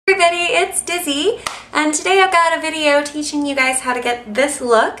everybody, it's Dizzy, and today I've got a video teaching you guys how to get this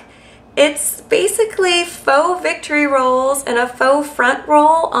look. It's basically faux victory rolls and a faux front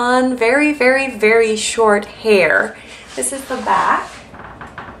roll on very, very, very short hair. This is the back.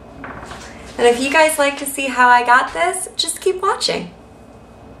 And if you guys like to see how I got this, just keep watching.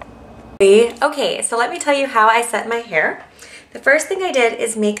 Okay, so let me tell you how I set my hair. The first thing I did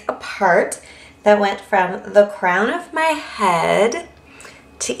is make a part that went from the crown of my head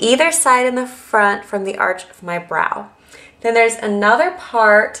to either side in the front from the arch of my brow. Then there's another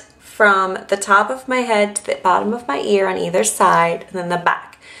part from the top of my head to the bottom of my ear on either side, and then the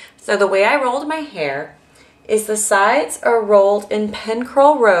back. So the way I rolled my hair is the sides are rolled in pin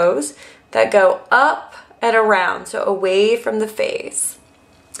curl rows that go up and around, so away from the face.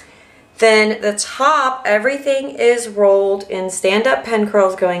 Then the top, everything is rolled in stand-up pin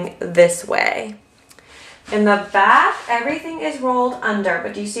curls going this way. In the back, everything is rolled under,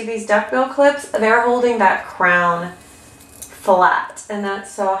 but do you see these duckbill clips? They're holding that crown flat, and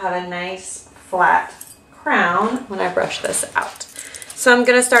that's so I'll have a nice flat crown when I brush this out. So I'm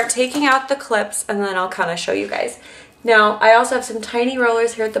gonna start taking out the clips and then I'll kind of show you guys. Now, I also have some tiny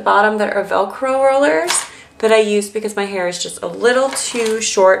rollers here at the bottom that are Velcro rollers that I use because my hair is just a little too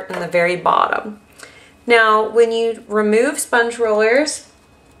short in the very bottom. Now, when you remove sponge rollers,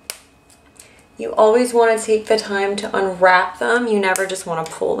 you always want to take the time to unwrap them. You never just want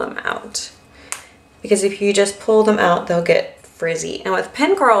to pull them out, because if you just pull them out, they'll get frizzy. And with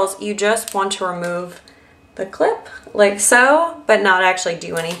pin curls, you just want to remove the clip like so, but not actually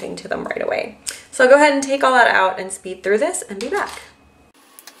do anything to them right away. So I'll go ahead and take all that out and speed through this and be back.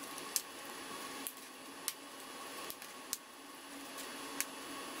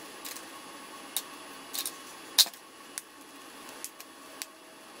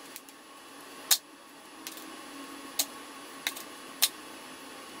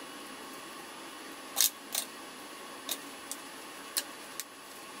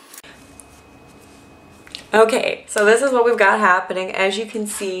 Okay, so this is what we've got happening. As you can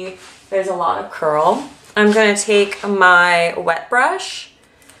see, there's a lot of curl. I'm gonna take my wet brush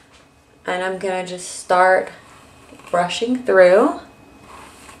and I'm gonna just start brushing through.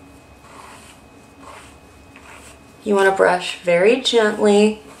 You wanna brush very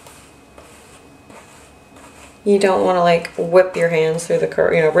gently. You don't wanna like whip your hands through the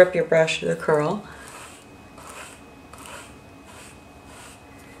curl, you know, rip your brush through the curl.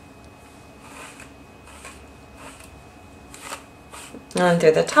 And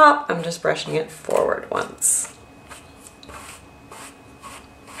through the top, I'm just brushing it forward once.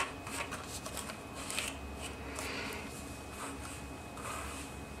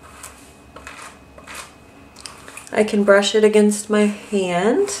 I can brush it against my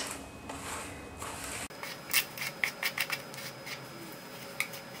hand.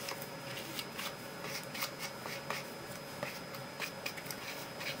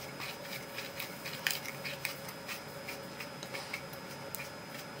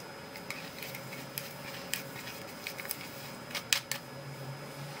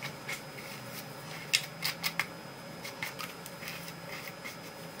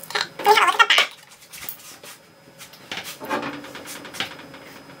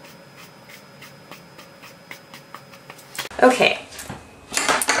 Okay,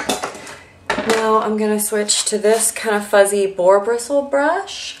 now I'm gonna switch to this kind of fuzzy boar bristle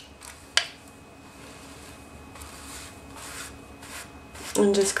brush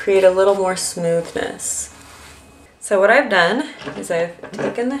and just create a little more smoothness. So what I've done is I've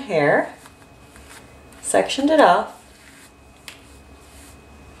taken the hair, sectioned it up,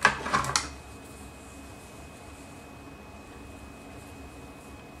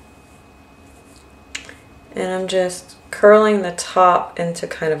 and I'm just curling the top into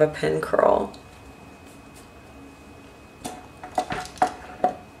kind of a pin curl.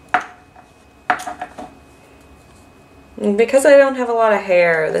 And because I don't have a lot of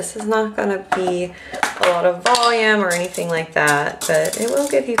hair, this is not going to be a lot of volume or anything like that, but it will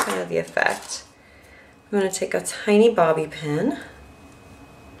give you kind of the effect. I'm going to take a tiny bobby pin.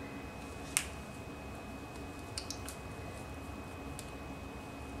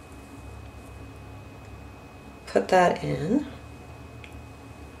 Put that in.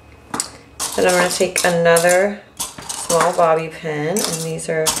 Then I'm going to take another small bobby pin, and these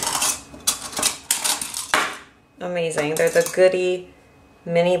are amazing. They're the Goody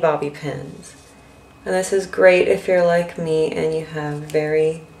mini bobby pins. And this is great if you're like me and you have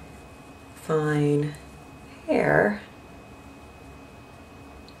very fine hair.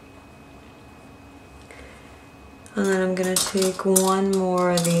 And then I'm going to take one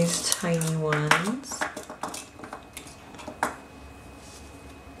more of these tiny ones.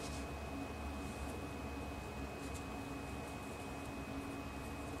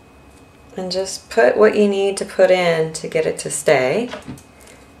 And just put what you need to put in to get it to stay.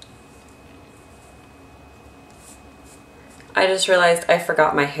 I just realized I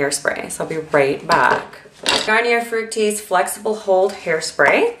forgot my hairspray, so I'll be right back. Garnier Fructis Flexible Hold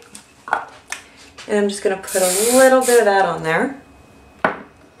Hairspray. And I'm just gonna put a little bit of that on there.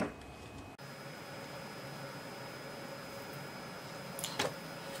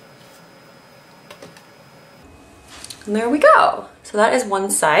 And there we go. So that is one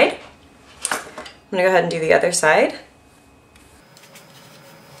side. I'm gonna go ahead and do the other side.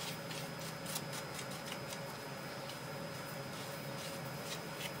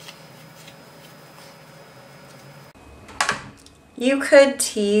 You could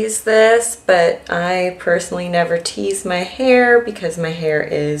tease this, but I personally never tease my hair because my hair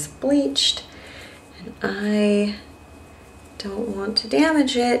is bleached and I don't want to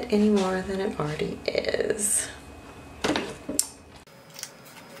damage it any more than it already is.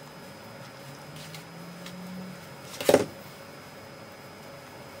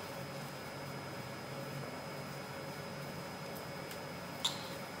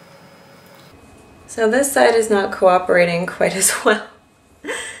 So this side is not cooperating quite as well.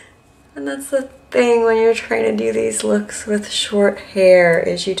 And that's the thing when you're trying to do these looks with short hair,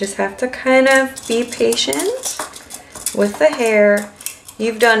 is you just have to kind of be patient with the hair.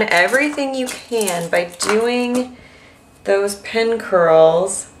 You've done everything you can by doing those pin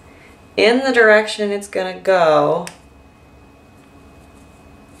curls in the direction it's gonna go.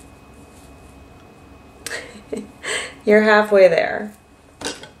 You're halfway there.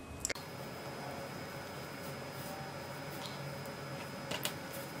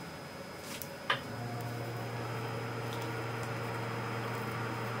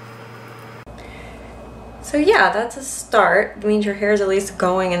 So yeah, that's a start. It means your hair is at least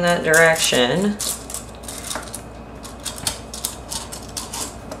going in that direction.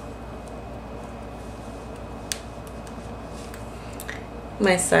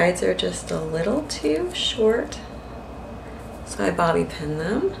 My sides are just a little too short, so I bobby pin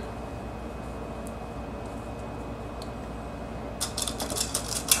them.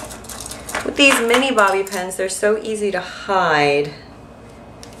 With these mini bobby pins, they're so easy to hide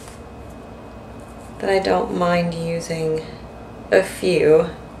that I don't mind using a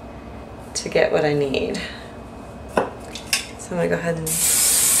few to get what I need. So I'm gonna go ahead and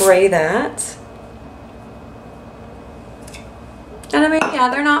spray that. And I mean, yeah,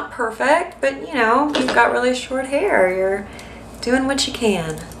 they're not perfect, but you know, you've got really short hair. You're doing what you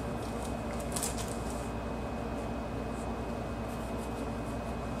can.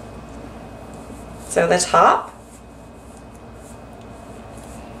 So the top.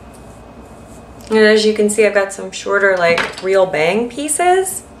 And as you can see, I've got some shorter, like, real bang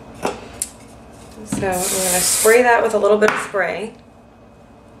pieces. So I'm going to spray that with a little bit of spray.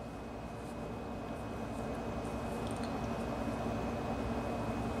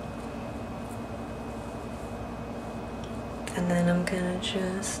 And then I'm going to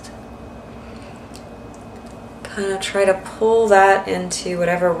just kind of try to pull that into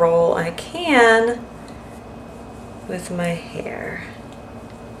whatever roll I can with my hair.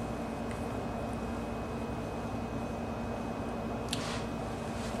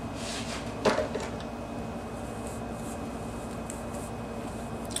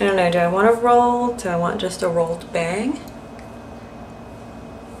 I don't know, do I want a roll? Do I want just a rolled bang?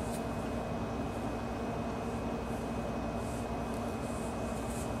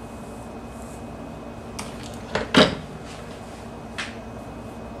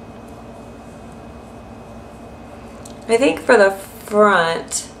 I think for the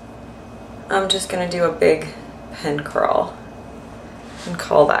front, I'm just gonna do a big pin curl and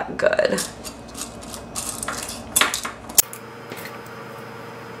call that good.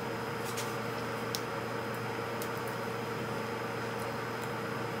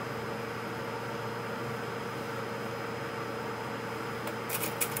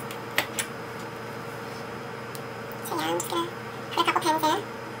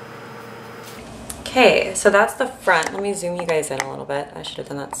 Okay, so that's the front. Let me zoom you guys in a little bit. I should have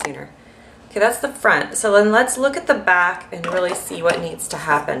done that sooner. Okay, that's the front. So then let's look at the back and really see what needs to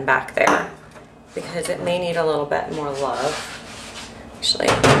happen back there, because it may need a little bit more love. Actually,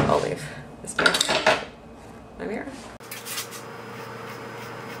 I'll leave this mirror. My mirror.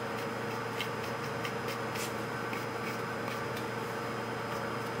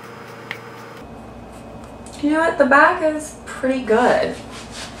 You know what? The back is pretty good.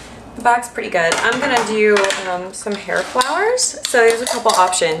 The back's pretty good. I'm gonna do some hair flowers. So there's a couple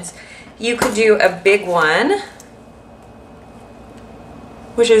options. You could do a big one,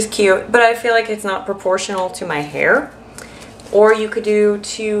 which is cute, but I feel like it's not proportional to my hair. or you could do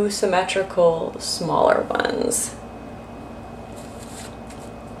 2 symmetrical smaller ones.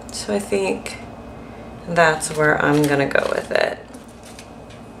 So I think that's where I'm gonna go with it.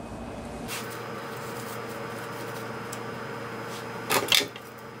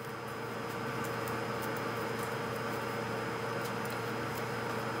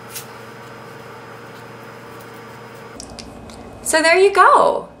 So there you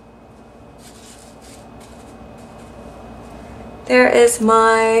go. There is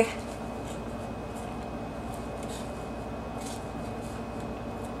my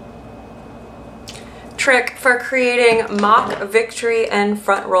trick for creating mock victory and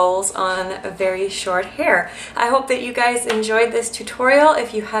front rolls on very short hair. I hope that you guys enjoyed this tutorial.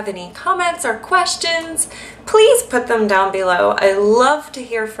 If you have any comments or questions, please put them down below. I love to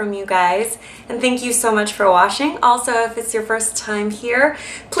hear from you guys, and thank you so much for watching. Also, if it's your first time here,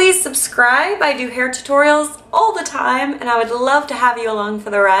 please subscribe. I do hair tutorials all the time, and I would love to have you along for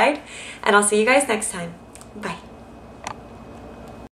the ride, and I'll see you guys next time. Bye.